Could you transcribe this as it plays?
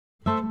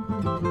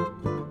Hello,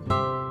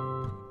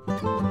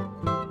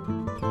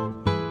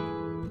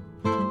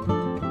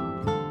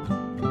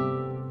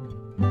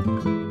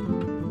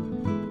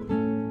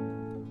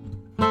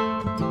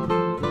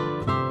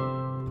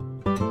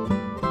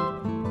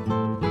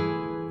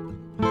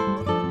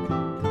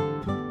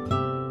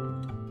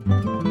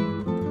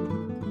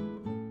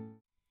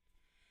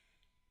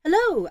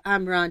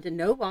 I'm Rhonda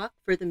Nowak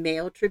for the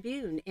Mail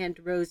Tribune and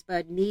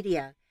Rosebud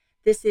Media.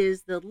 This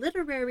is the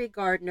Literary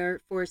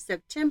Gardener for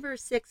September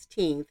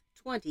 16th,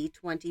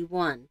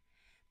 2021.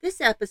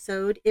 This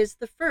episode is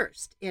the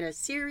first in a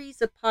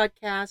series of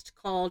podcasts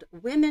called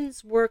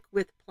Women's Work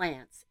with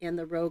Plants in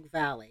the Rogue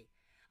Valley.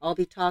 I'll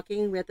be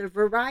talking with a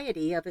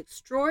variety of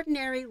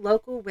extraordinary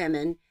local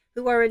women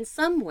who are in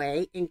some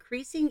way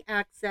increasing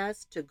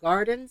access to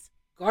gardens,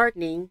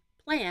 gardening,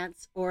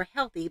 plants, or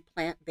healthy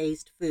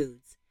plant-based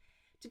foods.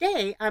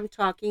 Today, I'm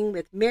talking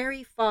with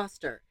Mary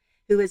Foster,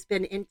 who has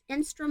been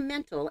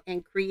instrumental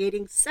in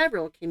creating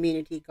several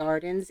community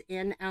gardens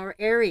in our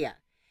area.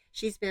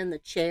 She's been the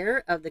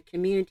chair of the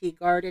Community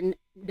Garden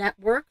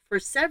Network for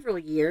several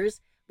years,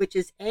 which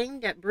is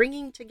aimed at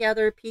bringing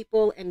together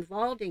people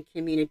involved in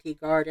community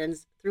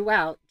gardens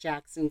throughout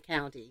Jackson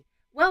County.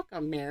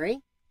 Welcome,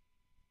 Mary.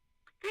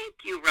 Thank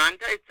you,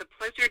 Rhonda. It's a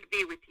pleasure to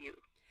be with you.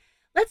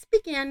 Let's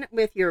begin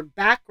with your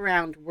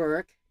background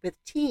work with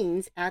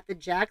teens at the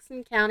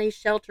Jackson County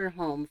Shelter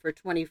Home for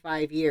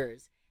 25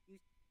 years.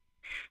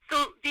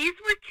 So these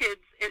were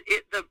kids.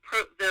 It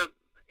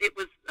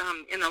was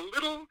in a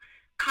little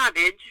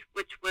cottage,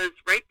 which was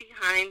right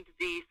behind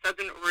the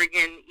Southern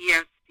Oregon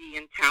ESD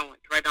in Talent,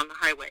 right on the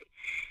highway.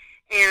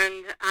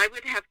 And I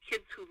would have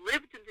kids who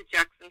lived in the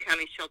Jackson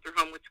County Shelter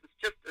Home, which was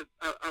just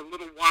a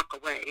little walk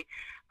away,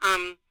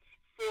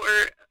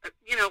 for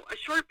a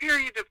short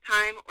period of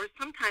time, or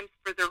sometimes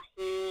for their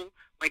whole,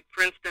 like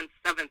for instance,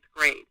 7th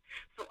grade.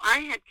 So I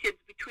had kids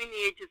between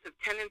the ages of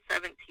 10 and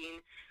 17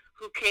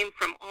 who came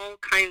from all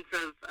kinds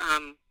of,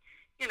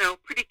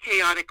 pretty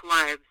chaotic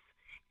lives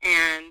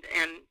and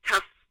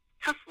tough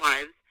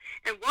lives.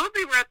 And while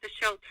they were at the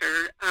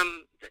shelter,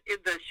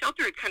 the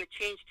shelter had kind of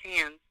changed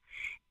hands,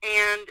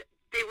 and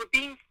they were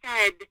being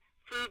fed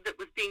food that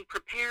was being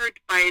prepared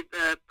by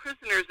the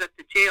prisoners at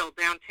the jail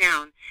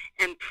downtown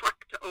and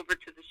trucked over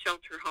to the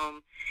shelter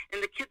home.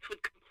 And the kids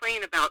would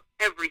complain about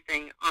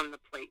everything on the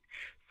plate.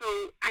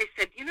 So I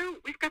said,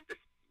 we've got this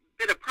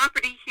bit of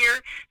property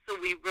here. So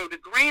we wrote a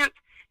grant,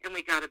 and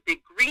we got a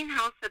big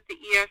greenhouse at the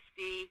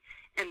ESD,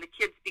 and the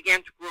kids began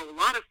to grow a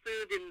lot of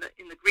food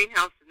in the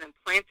greenhouse and then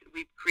planted.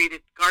 We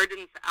created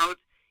gardens out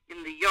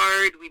in the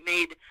yard. We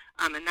made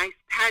a nice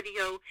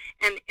patio.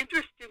 And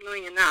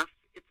interestingly enough,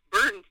 it's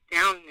burned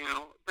down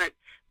now, but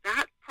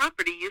that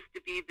property used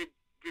to be the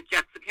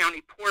Jackson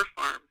County Poor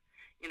Farm,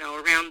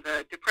 around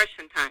the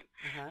Depression time.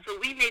 Uh-huh. So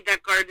we made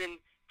that garden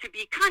to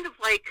be kind of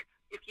like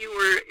if you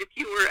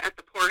were at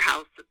the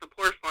poorhouse at the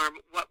poor farm,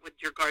 what would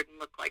your garden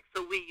look like?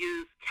 So we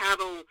use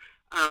cattle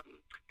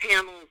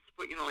panels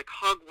for, like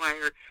hog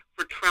wire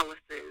for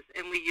trellises,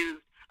 and we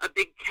used a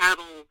big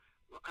cattle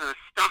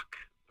stock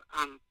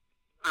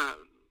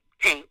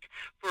tank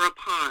for a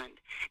pond.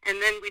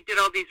 And then we did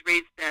all these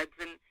raised beds.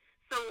 And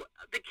so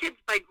the kids,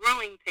 by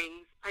growing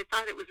things, I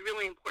thought it was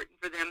really important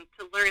for them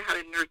to learn how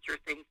to nurture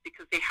things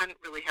because they hadn't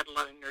really had a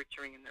lot of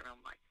nurturing in their own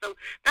life. So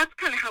that's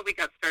kind of how we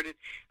got started.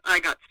 I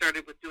got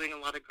started with doing a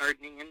lot of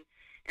gardening,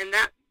 and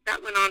that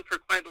went on for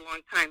quite a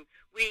long time.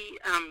 We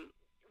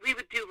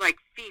would do like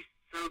feasts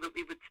so that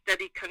we would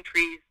study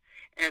countries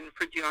and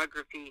for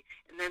geography,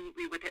 and then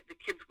the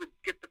kids would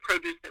get the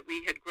produce that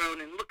we had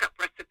grown and look up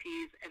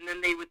recipes, and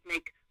then they would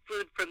make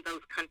food from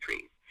those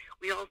countries.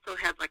 We also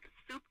had like a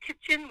soup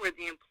kitchen where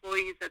the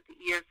employees at the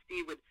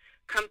ESD would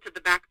come to the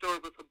back door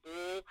with a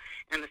bowl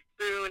and a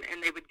spoon,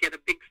 and they would get a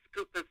big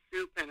scoop of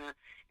soup and a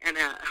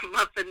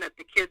muffin that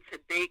the kids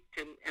had baked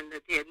and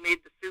that they had made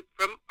the soup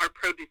from our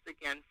produce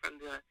again from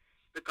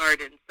the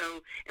garden.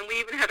 So, and we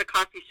even had a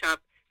coffee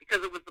shop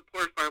because it was the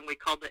poor farm. We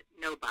called it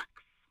No Bucks.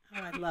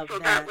 Oh, I love so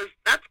that.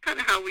 That's kind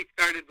of how we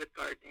started with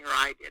gardening, or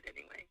I did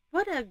anyway.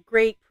 What a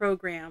great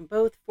program,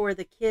 both for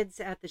the kids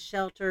at the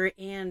shelter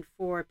and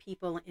for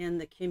people in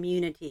the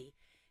community.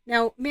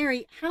 Now,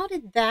 Mary, how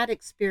did that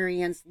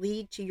experience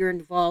lead to your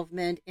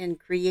involvement in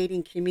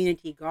creating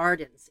community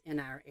gardens in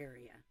our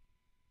area?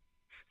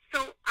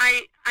 So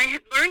I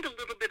had learned a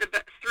little bit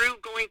about, through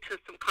going to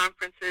some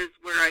conferences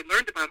where I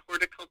learned about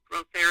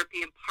horticultural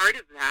therapy, and part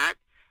of that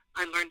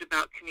I learned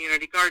about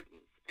community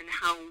gardens and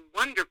how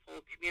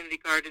wonderful community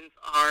gardens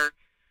are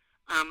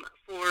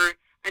for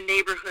a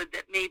neighborhood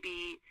that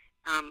maybe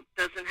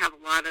doesn't have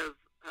a lot of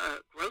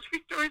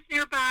grocery stores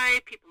nearby,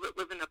 people that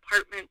live in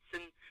apartments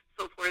and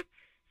so forth.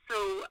 So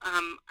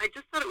I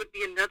just thought it would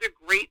be another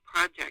great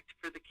project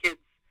for the kids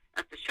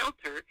at the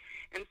shelter.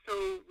 And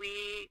so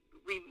we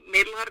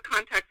made a lot of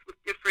contacts with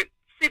different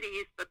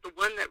cities, but the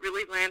one that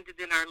really landed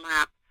in our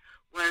lap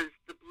was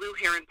the Blue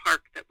Heron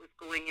Park that was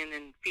going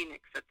in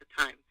Phoenix at the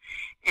time.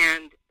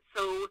 And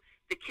so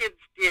the kids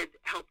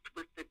helped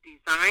with the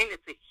design.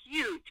 It's a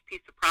huge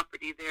piece of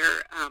property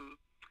there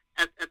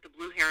at the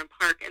Blue Heron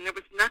Park, and there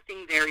was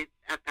nothing there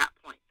at that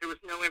point. There was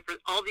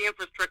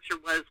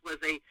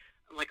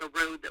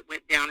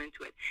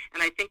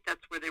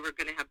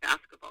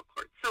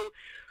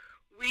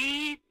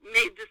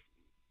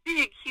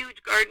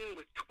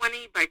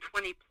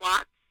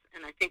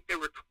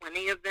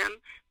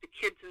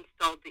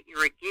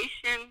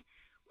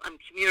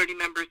community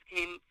members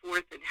came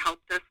forth and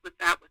helped us with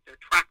that, with their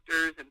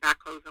tractors and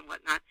backhoes and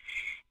whatnot.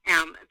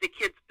 The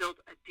kids built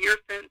a deer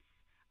fence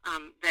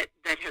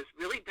that has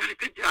really done a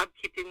good job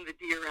keeping the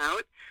deer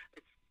out.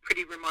 It's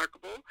pretty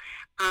remarkable.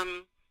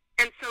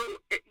 And so,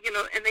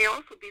 and they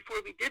also,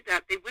 before we did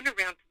that, they went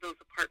around to those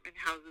apartment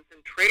houses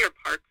and trailer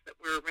parks that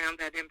were around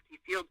that empty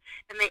field,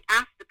 and they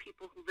asked the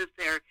people who lived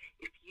there,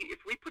 if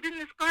we put in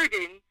this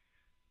garden,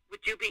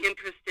 would you be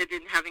interested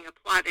in having a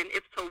plot? And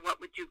if so, what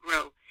would you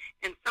grow?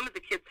 And some of the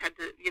kids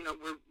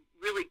were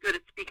really good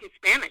at speaking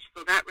Spanish,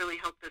 so that really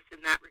helped us in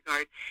that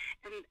regard.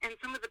 And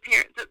some of the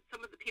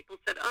people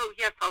said, oh,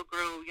 yes, I'll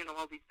grow,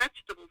 all these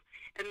vegetables.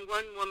 And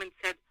one woman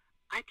said,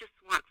 I just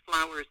want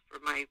flowers for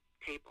my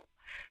table.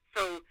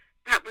 So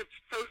that was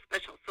so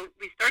special. So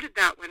we started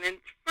that one. And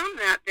from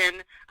that,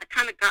 then I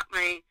kind of got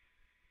my,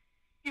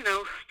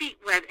 feet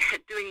wet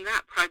at doing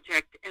that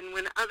project. And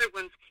when other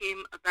ones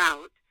came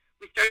about,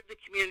 we started the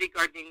Community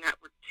Gardening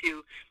Network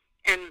too.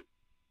 And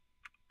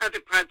other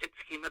projects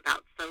came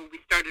about. So we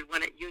started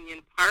one at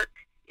Union Park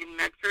in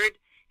Medford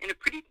in a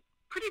pretty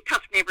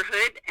tough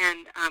neighborhood.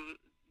 And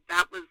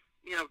that was,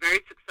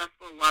 very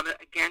successful. A lot of,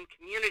 again,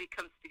 community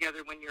comes together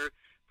when you're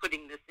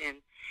putting this in.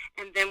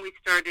 And then we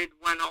started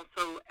one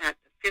also at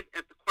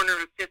the corner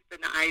of 5th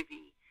and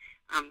Ivy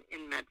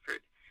in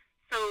Medford.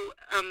 So,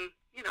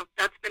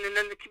 that's been, and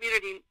then the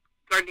Community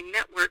Gardening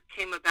Network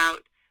came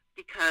about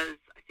because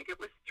I think it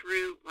was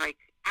through like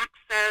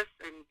Access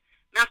and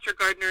Master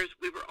Gardeners.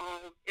 We were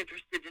all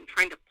interested in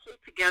trying to pull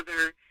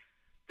together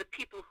the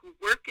people who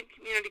work in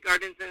community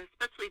gardens, and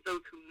especially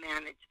those who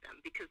manage them,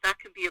 because that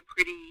can be a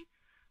pretty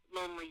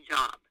lonely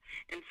job.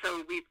 And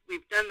so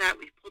we've done that.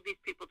 We've pulled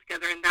these people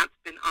together, and that's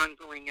been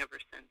ongoing ever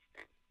since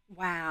then.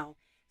 Wow.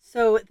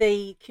 So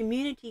the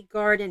Community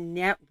Garden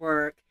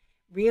Network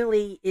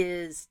really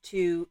is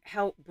to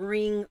help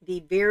bring the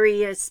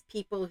various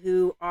people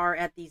who are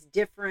at these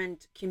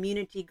different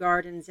community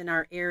gardens in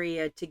our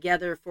area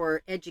together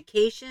for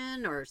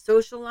education or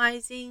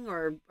socializing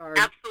or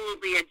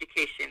absolutely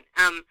education.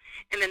 And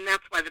then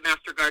that's why the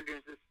Master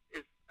Gardeners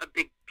is a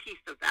big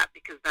piece of that,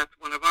 because that's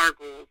one of our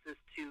goals, is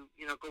to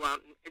go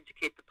out and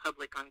educate the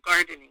public on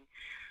gardening.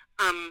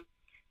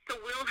 So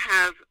we'll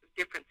have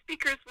different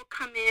speakers will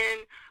come in,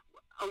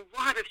 a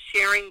lot of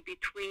sharing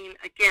between,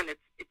 again,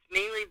 it's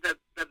mainly the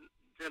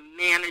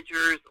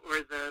managers or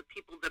the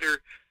people that are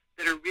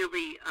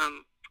really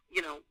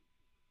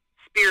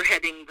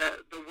spearheading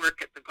the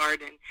work at the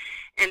garden,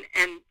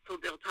 and so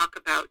they'll talk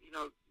about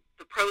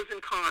the pros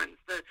and cons,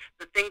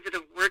 the things that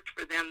have worked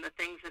for them, the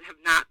things that have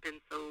not been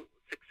so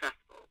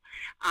successful.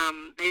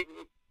 They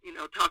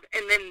will talk,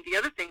 and then the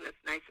other thing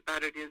that's nice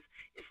about it is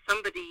if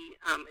somebody,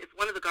 if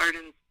one of the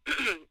gardens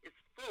is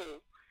full,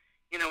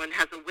 and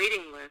has a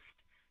waiting list,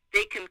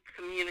 they can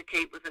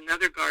communicate with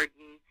another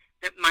garden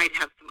that might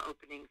have some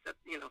openings,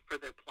 for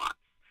their plots.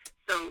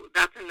 So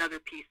that's another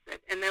piece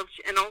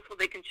and also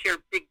they can share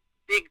big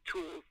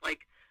tools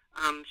like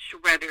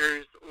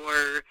shredders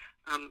or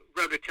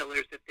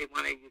rototillers if they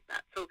want to use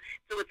that. So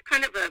it's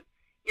kind of a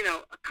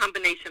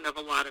combination of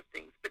a lot of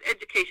things. But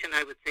education,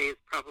 I would say, is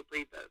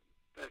probably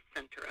the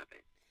center of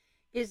it.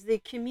 Is the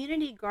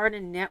Community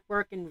Garden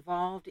Network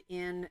involved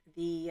in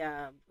the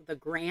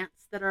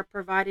grants that are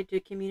provided to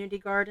community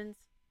gardens?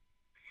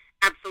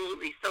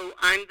 Absolutely. So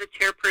I'm the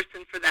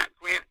chairperson for that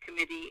grant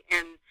committee,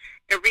 and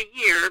every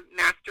year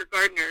Master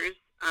Gardeners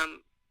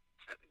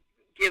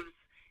gives,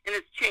 and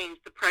it's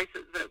changed, the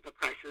prices,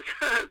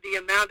 the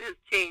amount has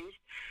changed,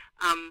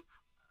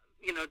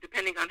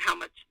 depending on how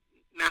much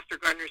Master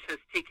Gardeners has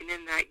taken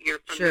in that year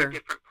from Sure. their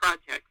different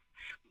projects.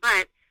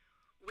 But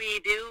we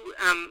do,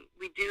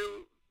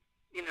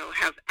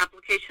 have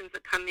applications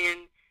that come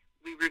in,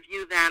 we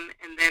review them,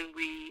 and then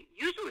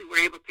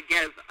we're able to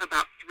give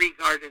about 3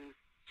 gardens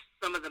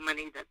some of the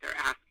money that they're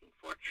asking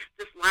for.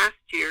 This last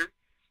year,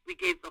 we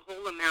gave the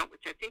whole amount,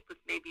 which I think was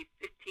maybe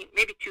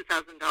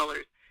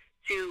 $2,000,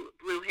 to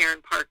Blue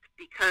Heron Park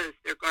because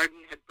their garden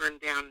had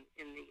burned down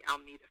in the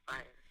Almeda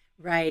fire.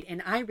 Right,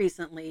 and I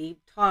recently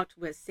talked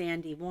with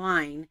Sandy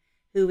Wine,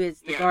 who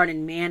is the Yeah.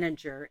 garden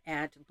manager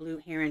at Blue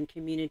Heron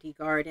Community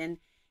Garden,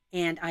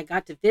 and I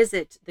got to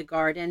visit the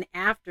garden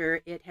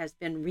after it has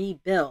been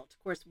rebuilt.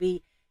 Of course,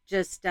 we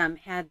just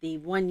had the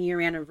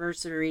 1-year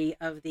anniversary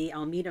of the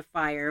Almeda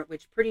fire,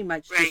 which pretty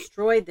much Right.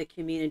 destroyed the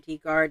community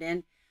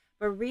garden.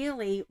 But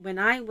really, when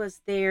I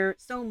was there,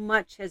 so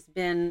much has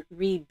been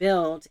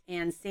rebuilt,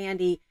 and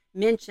Sandy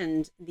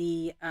mentioned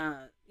the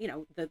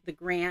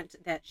grant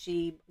that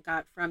she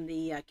got from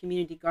the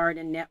Community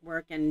Garden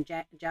Network and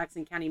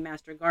Jackson County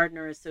Master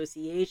Gardener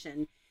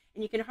Association,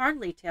 and you can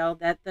hardly tell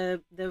that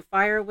the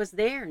fire was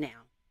there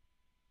now.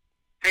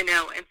 I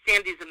know, and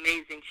Sandy's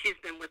amazing. She's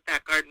been with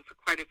that garden for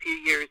quite a few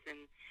years,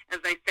 and as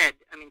I said,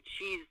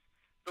 she's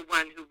the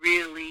one who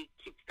really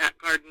keeps that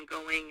garden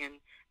going,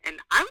 and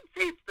I would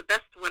say it's the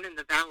best one in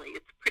the valley.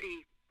 It's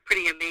pretty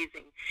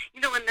amazing.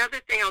 Another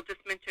thing I'll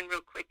just mention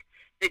real quick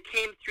that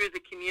came through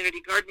the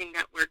Community Gardening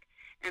Network,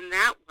 and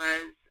that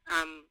was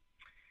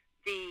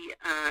the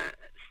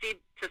Seed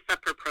to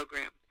Supper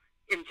program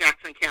in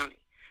Jackson County.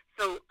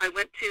 So I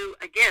went to,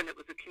 again, it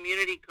was a community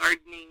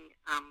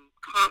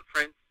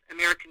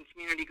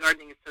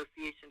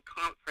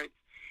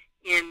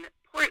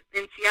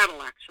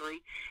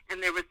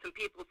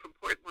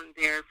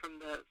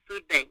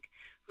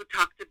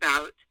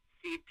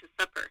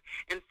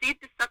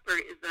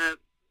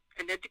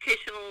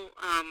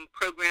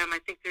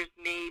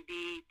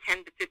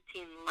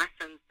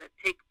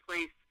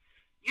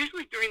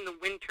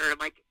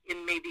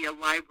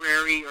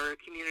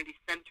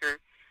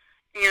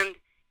and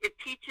it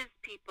teaches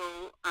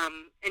people,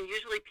 and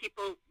usually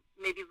people,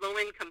 maybe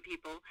low-income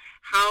people,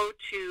 how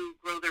to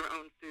grow their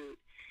own food.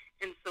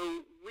 And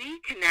so we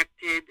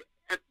connected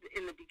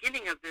in the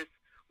beginning of this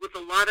with a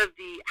lot of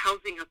the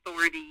housing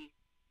authority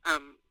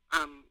um,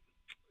 um,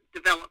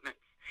 developments.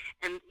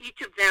 And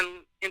each of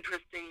them,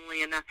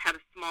 interestingly enough, had a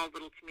small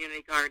little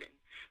community garden.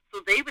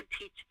 So they would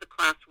teach the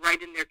class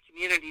right in their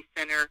community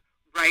center,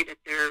 right at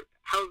their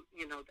house,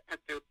 at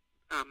their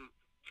um,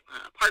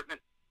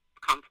 apartment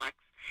complex.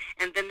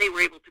 And then they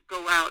were able to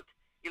go out,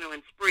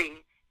 in spring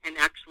and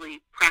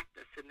actually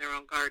practice in their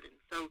own garden.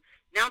 So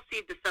now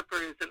Seed to Supper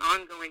is an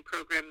ongoing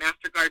program.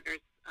 Master Gardeners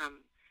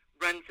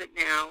runs it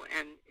now,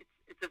 and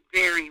it's a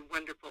very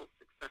wonderful,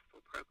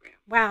 successful program.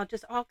 Wow,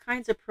 just all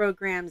kinds of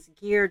programs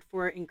geared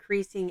for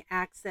increasing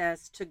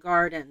access to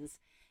gardens.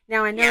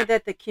 Now, I know Yes.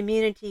 that the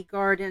community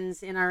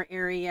gardens in our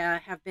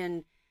area have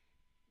been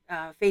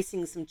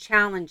facing some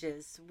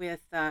challenges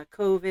with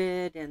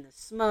COVID and the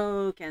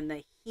smoke and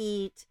the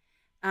heat.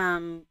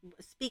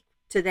 Speak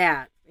to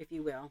that, if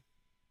you will.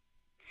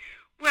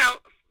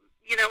 Well,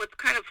 it's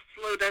kind of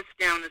slowed us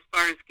down as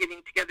far as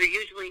getting together.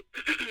 Usually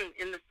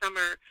in the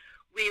summer,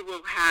 we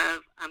will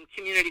have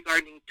community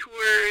gardening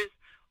tours,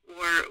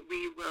 or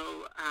we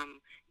will,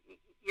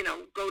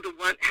 go to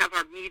have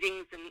our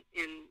meetings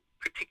in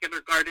particular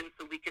gardens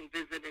so we can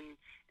visit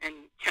and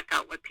check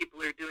out what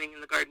people are doing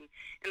in the garden.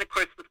 And of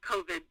course, with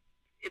COVID,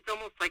 it's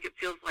almost like it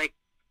feels like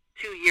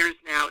 2 years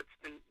now. It's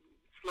been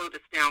slowed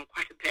us down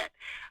quite a bit.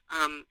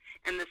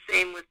 And the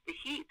same with the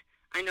heat.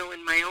 I know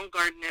in my own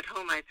garden at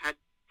home, I've had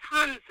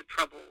tons of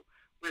trouble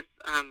with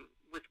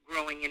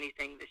growing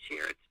anything this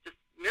year. It's just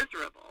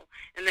miserable.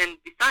 And then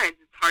besides,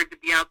 it's hard to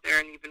be out there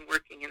and even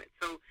working in it.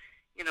 So,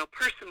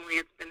 personally,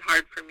 it's been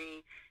hard for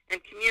me.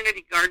 And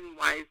community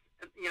garden-wise,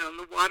 and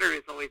the water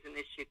is always an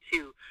issue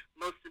too.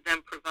 Most of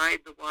them provide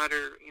the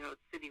water,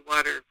 city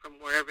water from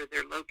wherever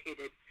they're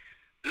located.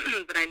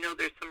 But I know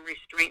there's some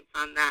restraints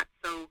on that.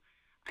 So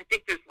I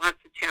think there's lots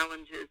of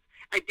challenges.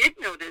 I did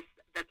notice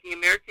that the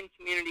American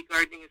Community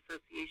Gardening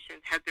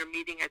Association had their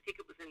meeting, I think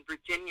it was in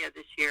Virginia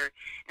this year,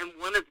 and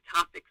one of the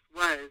topics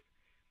was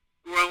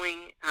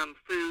growing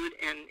food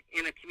and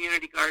in a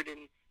community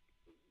garden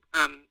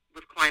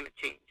with climate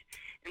change.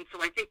 And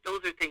so I think those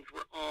are things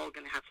we're all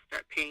going to have to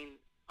start paying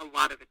a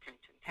lot of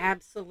attention to.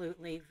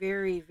 Absolutely,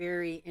 very,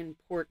 very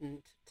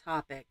important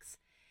topics.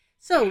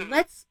 So Mm-hmm.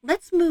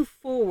 let's move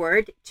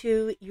forward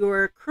to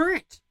your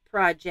current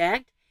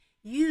project.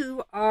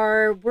 You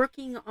are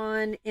working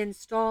on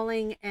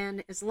installing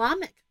an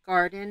Islamic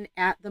garden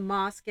at the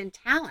mosque in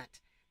Talent.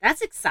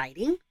 That's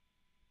exciting.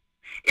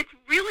 It's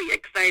really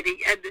exciting,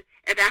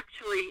 and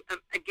actually,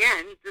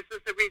 again, this is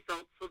a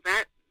result. So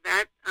that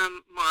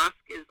mosque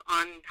is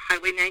on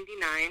Highway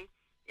 99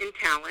 in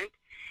Talent,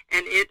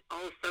 and it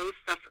also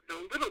suffered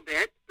a little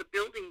bit. The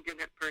building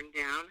didn't burn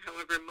down,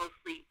 however,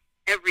 mostly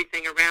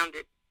everything around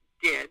it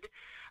did.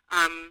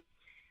 Um,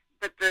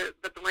 but the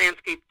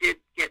landscape did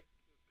get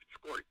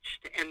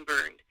scorched and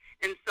burned.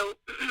 And so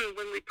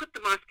when we put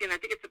the mosque in, I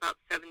think it's about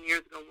 7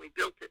 years ago when we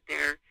built it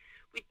there,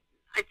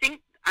 I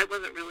think I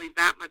wasn't really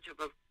that much of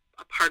a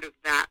part of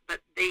that, but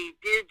they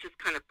did just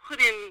kind of put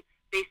in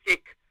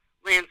basic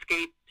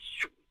landscape,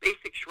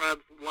 basic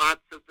shrubs,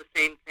 lots of the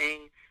same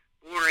thing,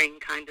 boring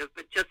kind of,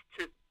 but just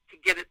to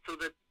get it so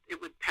that it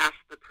would pass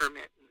the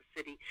permit in the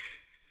city.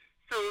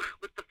 So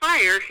with the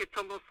fire, it's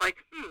almost like,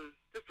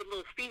 this is a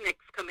little phoenix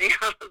coming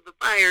out of the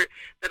fire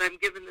that I'm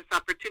given this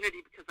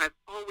opportunity because I've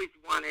always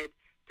wanted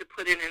to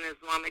put in an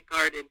Islamic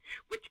garden,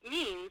 which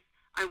means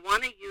I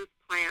want to use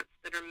plants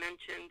that are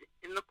mentioned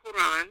in the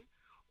Quran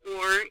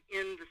or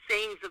in the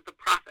sayings of the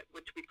Prophet,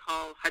 which we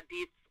call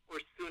hadiths or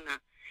sunnah.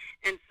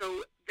 And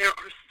so there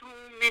are so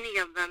many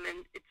of them,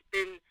 and it's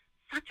been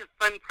such a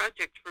fun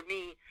project for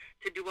me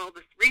to do all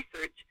this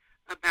research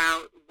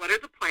about what are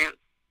the plants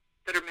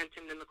that are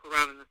mentioned in the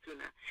Quran and the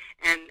Sunnah.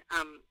 And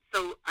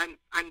so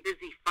I'm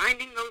busy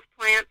finding those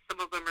plants. Some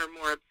of them are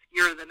more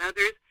obscure than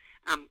others.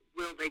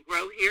 Will they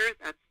grow here?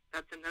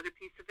 That's another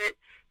piece of it.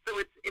 So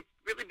it's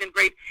really been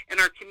great, and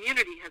our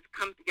community has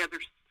come together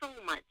so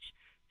much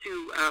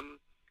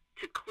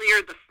to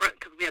clear the front,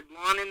 because we had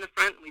lawn in the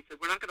front, and we said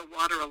we're not going to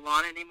water a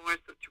lawn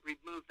anymore. So to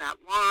remove that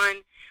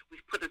lawn,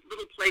 we've put a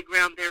little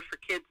playground there for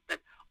kids, but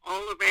all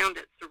around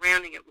it,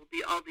 surrounding it, will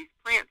be all these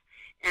plants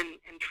and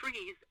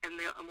trees, and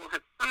we'll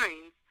have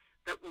signs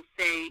that will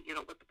say,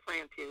 what the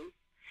plant is,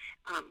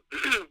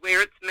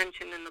 where it's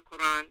mentioned in the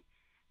Quran,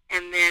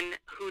 and then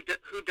who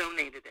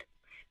donated it,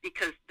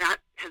 because that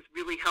has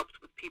really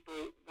helped with people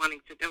wanting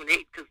to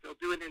donate, because they'll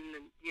do it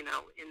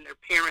in their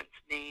parents'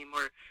 name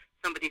or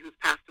somebody who's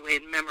passed away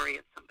in memory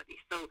of somebody.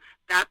 So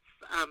that's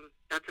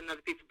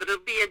another piece, but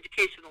it'll be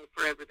educational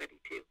for everybody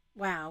too.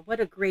 Wow, what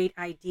a great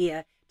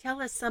idea.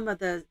 Tell us some of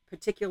the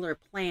particular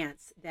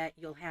plants that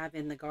you'll have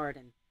in the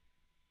garden.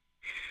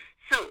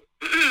 So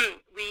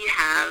we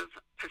have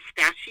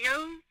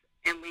pistachios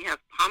and we have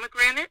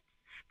pomegranates.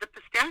 The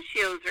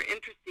pistachios are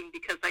interesting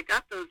because I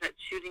got those at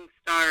Shooting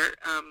Star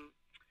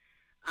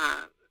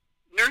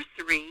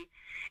Nursery,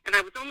 and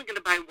I was only going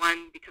to buy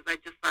one because I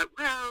just thought,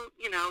 well,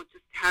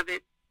 just have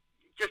it,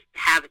 just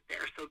have it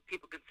there so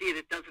people can see it.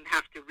 It doesn't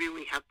have to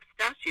really have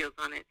pistachios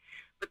on it.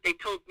 But they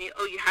told me,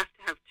 oh, you have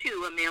to have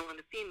two, a male and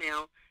a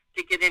female,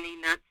 to get any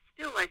nuts.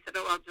 Still, I said,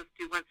 oh, I'll just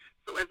do one.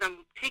 So as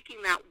I'm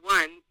taking that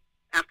one,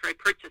 after I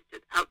purchased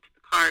it, out to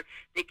the car,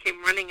 they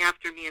came running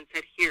after me and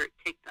said, here,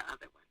 take the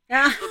other one.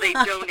 So they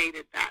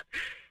donated that.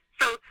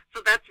 So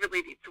that's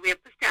really neat. So we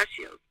have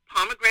pistachios.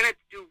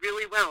 Pomegranates do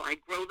really well. I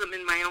grow them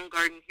in my own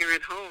garden here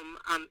at home.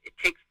 It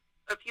takes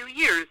a few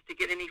years to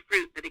get any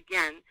fruit, but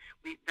again,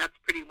 that's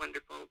pretty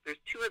wonderful. There's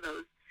two of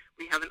those.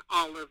 We have an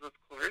olive, of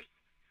course.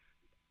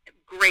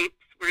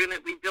 Grapes.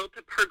 We built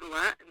a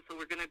pergola, and so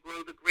we're going to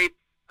grow the grapes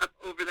up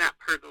over that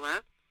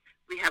pergola.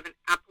 We have an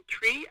apple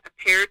tree, a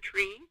pear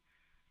tree,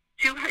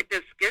 two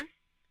hibiscus,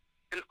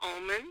 an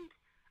almond,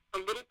 a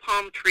little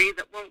palm tree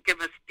that won't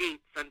give us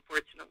dates,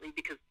 unfortunately,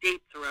 because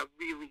dates are a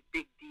really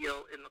big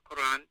deal in the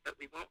Quran. But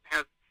we won't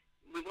have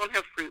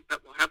fruit,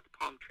 but we'll have the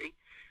palm tree.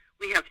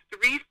 We have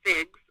 3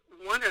 figs.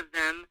 One of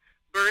them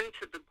burned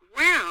to the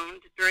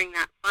ground during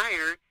that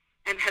fire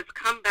and has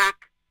come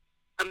back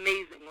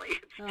amazingly.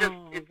 It's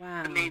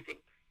wow. amazing.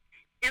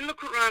 In the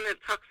Quran,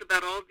 it talks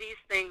about all these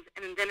things,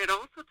 and then it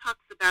also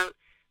talks about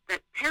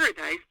that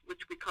paradise,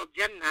 which we call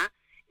Jannah,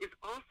 is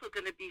also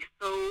going to be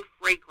so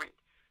fragrant.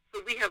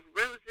 So we have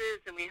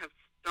roses, and we have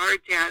star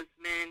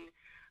jasmine,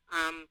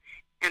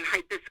 and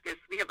hibiscus.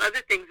 We have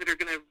other things that are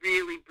going to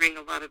really bring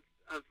a lot of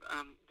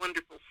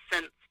wonderful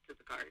scents to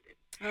the garden.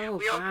 Oh,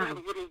 we also have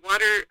a little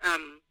water.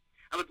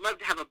 I would love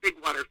to have a big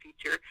water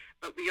feature,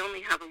 but we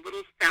only have a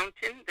little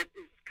fountain that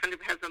kind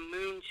of has a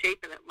moon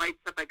shape, and it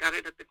lights up. I got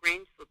it at the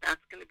Grange, so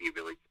that's going to be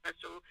really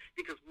special,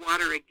 because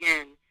water,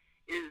 again,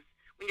 is,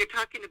 when you're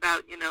talking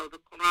about, the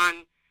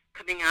Quran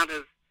coming out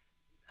of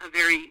a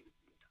very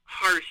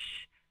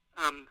harsh,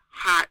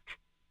 hot,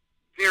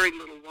 very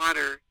little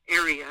water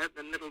area,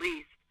 the Middle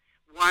East,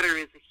 water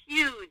is a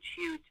huge,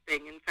 huge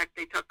thing. In fact,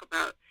 they talk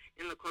about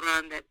in the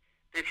Quran that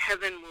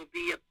heaven will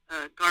be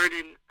a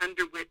garden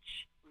under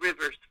which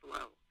rivers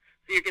flow.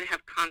 So you're going to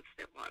have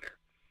constant water.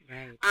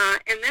 Right.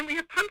 And then we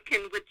have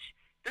pumpkin, which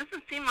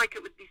doesn't seem like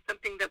it would be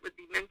something that would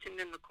be mentioned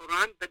in the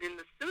Quran, but in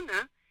the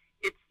Sunnah,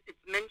 it's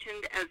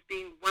mentioned as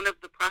being one of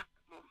the Prophet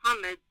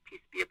Muhammad,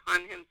 peace be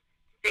upon him,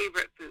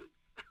 favorite foods.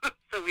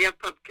 So we have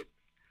pumpkins.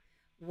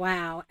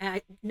 Wow.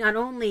 Not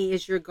only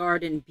is your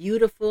garden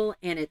beautiful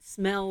and it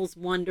smells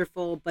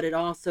wonderful, but it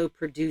also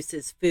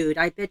produces food.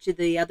 I bet you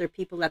the other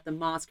people at the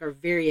mosque are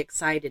very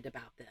excited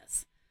about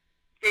this.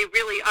 They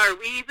really are.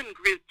 We even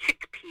grew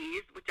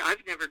chickpeas, which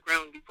I've never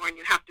grown before, and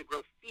you have to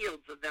grow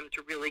fields of them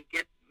to really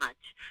get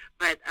much.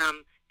 But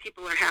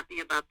people are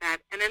happy about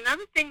that. And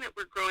another thing that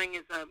we're growing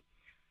is a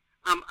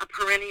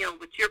perennial,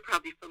 which you're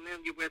probably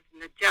familiar with,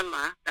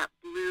 Nigella, that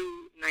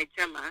blue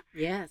Nigella.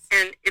 Yes.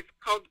 And it's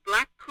called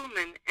black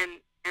cumin,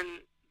 and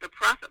the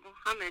Prophet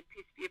Muhammad,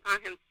 peace be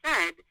upon him,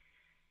 said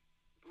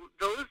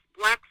those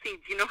black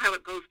seeds, you know how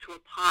it goes to a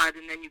pod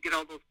and then you get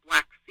all those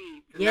black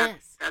seeds? And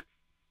yes. That's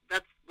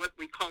what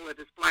we call it,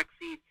 as black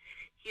seed.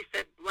 He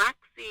said black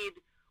seed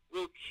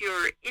will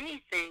cure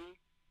anything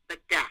but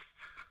death.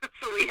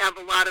 So we have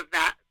a lot of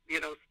that,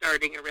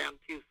 starting around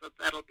too. So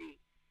that'll be,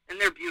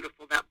 and they're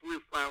beautiful. That blue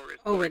flower is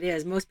gorgeous. It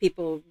is. Most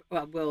people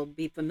will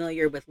be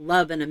familiar with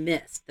Love in a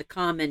Mist, the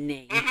common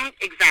name. Mm-hmm,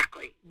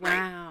 exactly. Wow.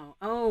 Right.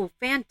 Oh,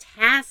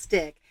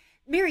 fantastic.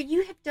 Mary,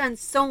 you have done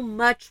so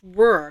much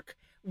work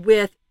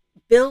with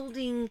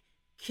building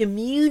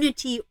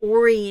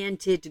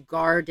community-oriented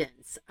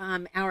gardens.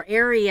 Our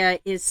area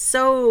is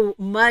so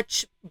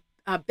much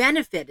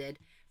benefited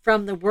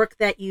from the work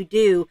that you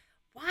do.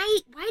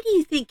 Why do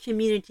you think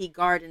community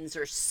gardens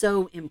are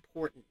so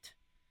important?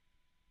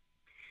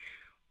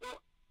 Well,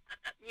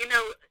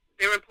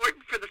 they're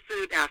important for the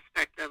food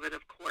aspect of it,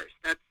 of course.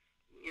 That's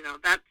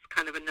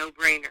kind of a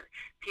no-brainer.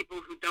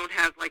 People who don't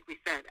have, like we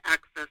said,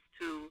 access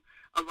to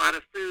a lot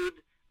of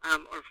food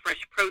or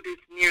fresh produce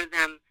near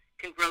them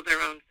can grow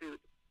their own food.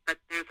 But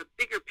there's a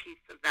bigger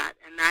piece of that,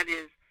 and that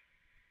is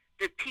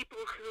the people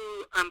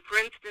who, for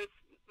instance,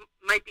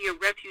 might be a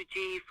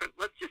refugee from,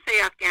 let's just say,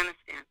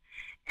 Afghanistan.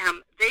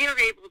 They are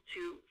able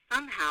to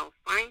somehow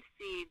find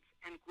seeds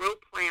and grow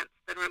plants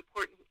that are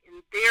important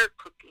in their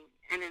cooking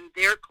and in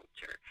their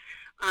culture.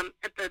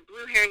 At the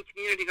Blue Heron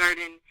Community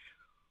Garden,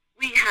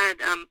 we had,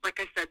 like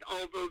I said,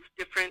 all those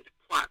different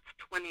plots,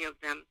 20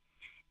 of them.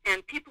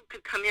 And people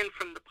could come in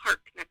from the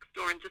park next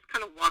door and just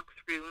kind of walk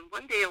through. And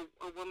one day a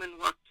woman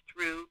walked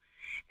through,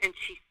 and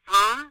she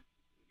saw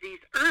these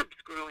herbs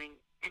growing,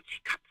 and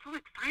she got so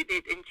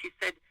excited, and she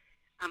said,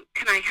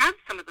 can I have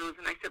some of those?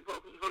 And I said,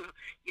 well, no,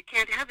 you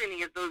can't have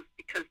any of those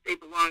because they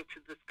belong to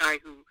this guy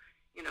who's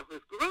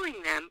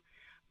growing them,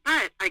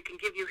 but I can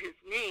give you his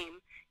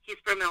name. He's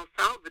from El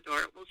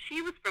Salvador. Well,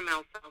 she was from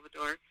El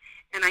Salvador,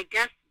 and I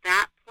guess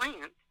that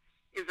plant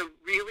is a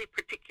really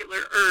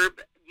particular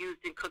herb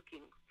used in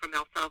cooking from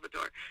El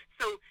Salvador.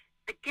 So,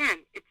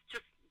 again, it's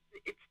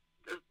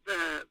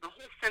the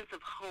whole sense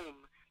of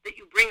home, that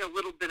you bring a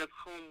little bit of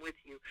home with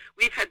you.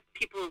 We've had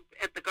people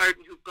at the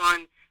garden who've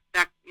gone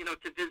back,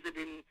 to visit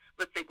in,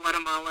 let's say,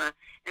 Guatemala,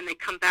 and they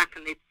come back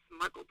and they've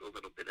smuggled a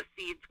little bit of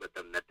seeds with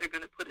them that they're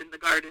going to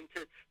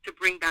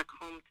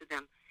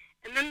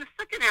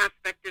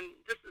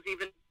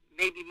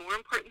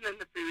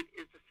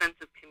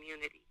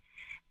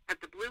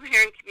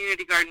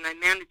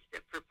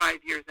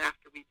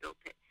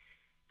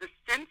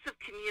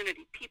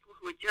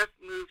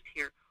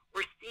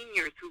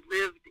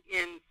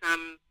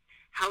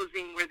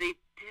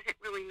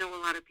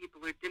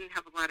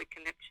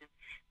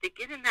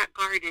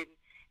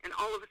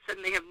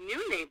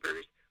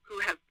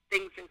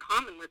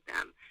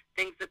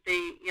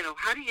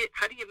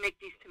how do you make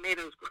these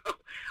tomatoes grow,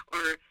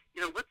 or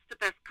what's the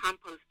best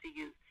compost to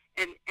use,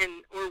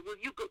 or will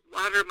you go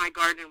water my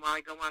garden while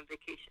I go on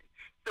vacation?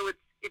 So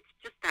it's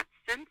just that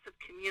sense of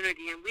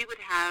community, and we would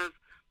have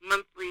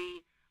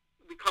monthly,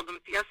 we call them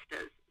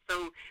fiestas.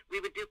 So we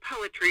would do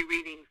poetry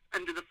readings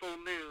under the full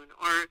moon,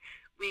 or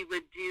we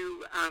would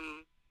do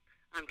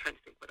I'm trying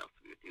to think what else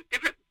we would do.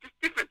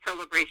 Different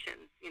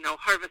celebrations,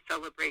 harvest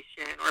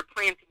celebration or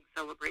planting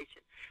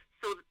celebration,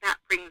 so that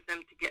brings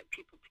them to get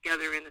people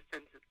together in a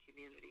sense of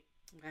community.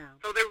 Wow.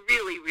 So they're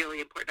really, really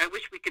important. I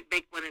wish we could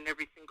make one in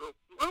every single,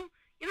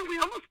 we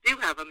almost do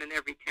have them in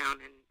every town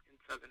in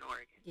Southern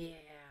Oregon.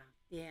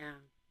 Yeah.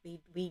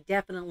 We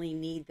definitely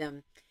need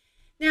them.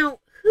 Now,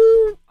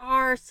 who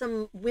are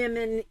some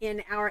women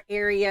in our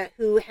area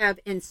who have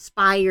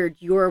inspired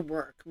your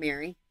work,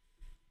 Mary?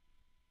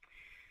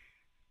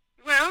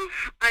 Well,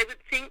 I would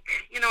think,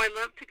 I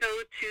love to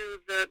go to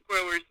the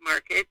growers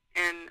market,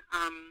 and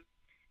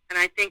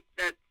I think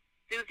that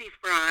Susie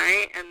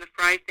Fry and the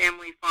Fry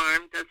Family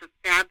Farm does a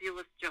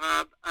fabulous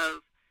job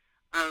of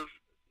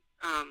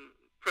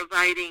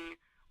providing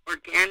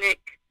organic,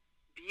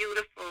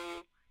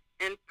 beautiful,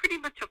 and pretty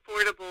much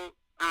affordable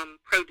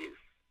produce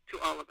to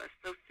all of us.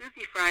 So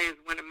Susie Fry is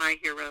one of my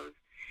heroes,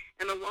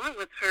 and along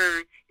with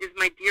her is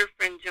my dear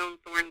friend Joan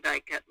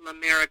Thorndike at La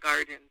Mera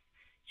Gardens.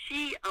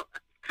 She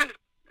kind of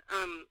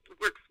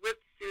works with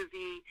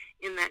Susie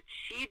in that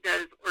she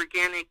does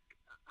organic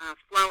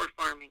flower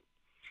farming,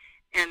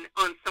 and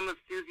on some of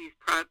Susie's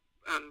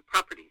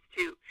properties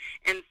too.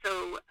 And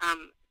so,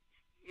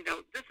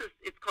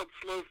 it's called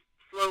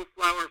slow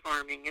flower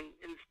farming, and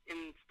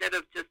instead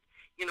of just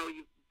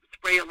you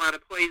spray a lot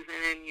of poison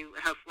and you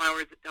have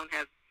flowers that don't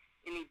have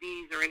any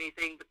bees or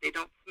anything, but they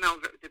don't smell.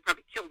 They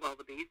probably killed all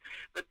the bees,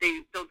 but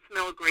they don't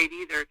smell great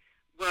either.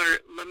 Where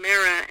La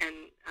Mera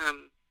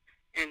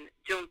and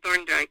Joan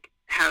Thorndike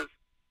have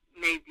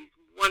made these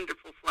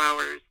wonderful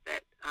flowers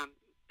that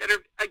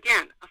are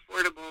again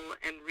affordable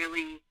and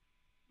really,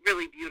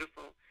 really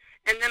beautiful.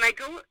 And then I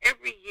go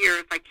every year,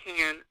 if I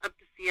can, up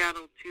to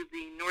Seattle to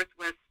the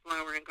Northwest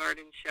Flower and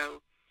Garden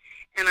Show,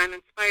 and I'm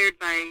inspired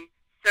by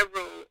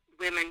several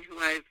women who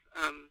I've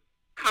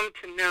come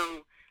to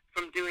know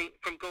from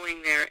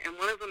going there. And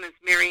one of them is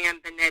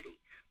Marianne Benetti.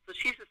 So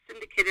she's a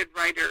syndicated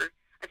writer.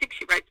 I think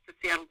she writes for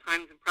Seattle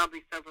Times and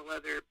probably several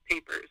other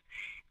papers.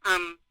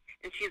 And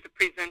she's a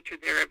presenter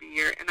there every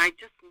year. And I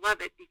just love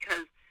it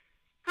because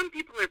some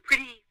people are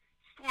pretty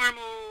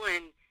formal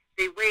and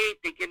they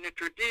wait, they get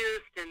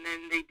introduced, and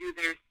then they do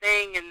their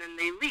thing, and then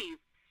they leave.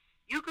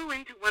 You go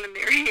into one of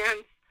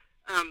Marianne's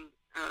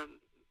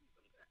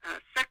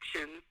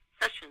sessions,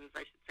 I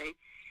should say,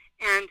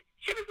 and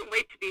she doesn't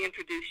wait to be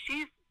introduced.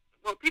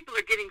 While people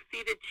are getting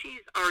seated,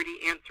 she's already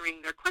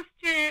answering their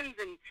questions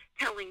and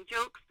telling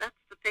jokes. That's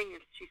the thing,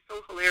 is she's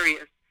so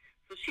hilarious.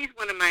 So she's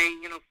one of my,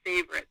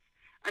 favorites.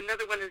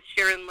 Another one is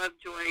Sharon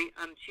Lovejoy.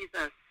 She's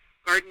a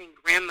gardening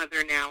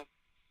grandmother now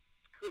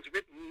who's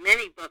written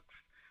many books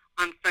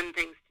on fun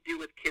things to do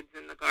with kids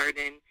in the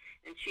garden.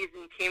 And she's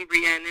in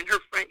Cambria, and in her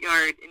front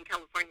yard in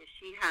California,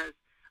 she has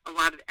a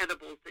lot of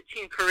edibles that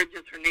she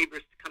encourages her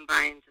neighbors to come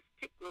by and just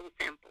pick little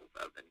samples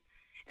of.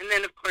 And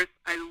then, of course,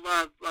 I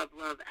love, love,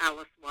 love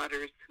Alice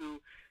Waters, who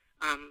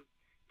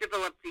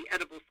developed the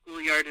Edible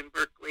Schoolyard in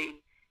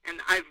Berkeley. And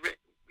I've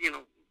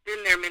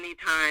been there many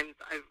times.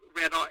 I've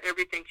read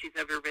everything she's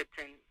ever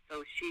written.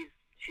 So she's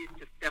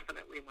just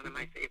definitely one of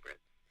my favorites.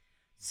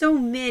 So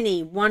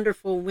many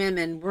wonderful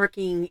women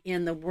working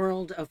in the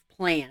world of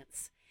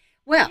plants.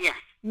 Well, yes.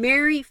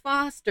 Mary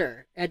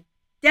Foster,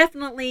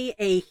 definitely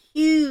a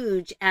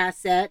huge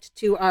asset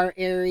to our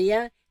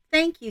area.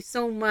 Thank you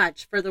so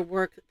much for the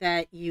work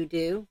that you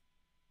do.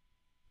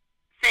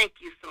 Thank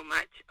you so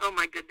much. Oh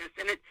my goodness.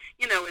 And it's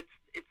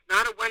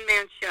not a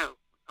one-man show.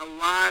 A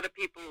lot of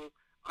people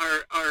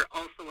are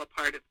also a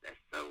part of this.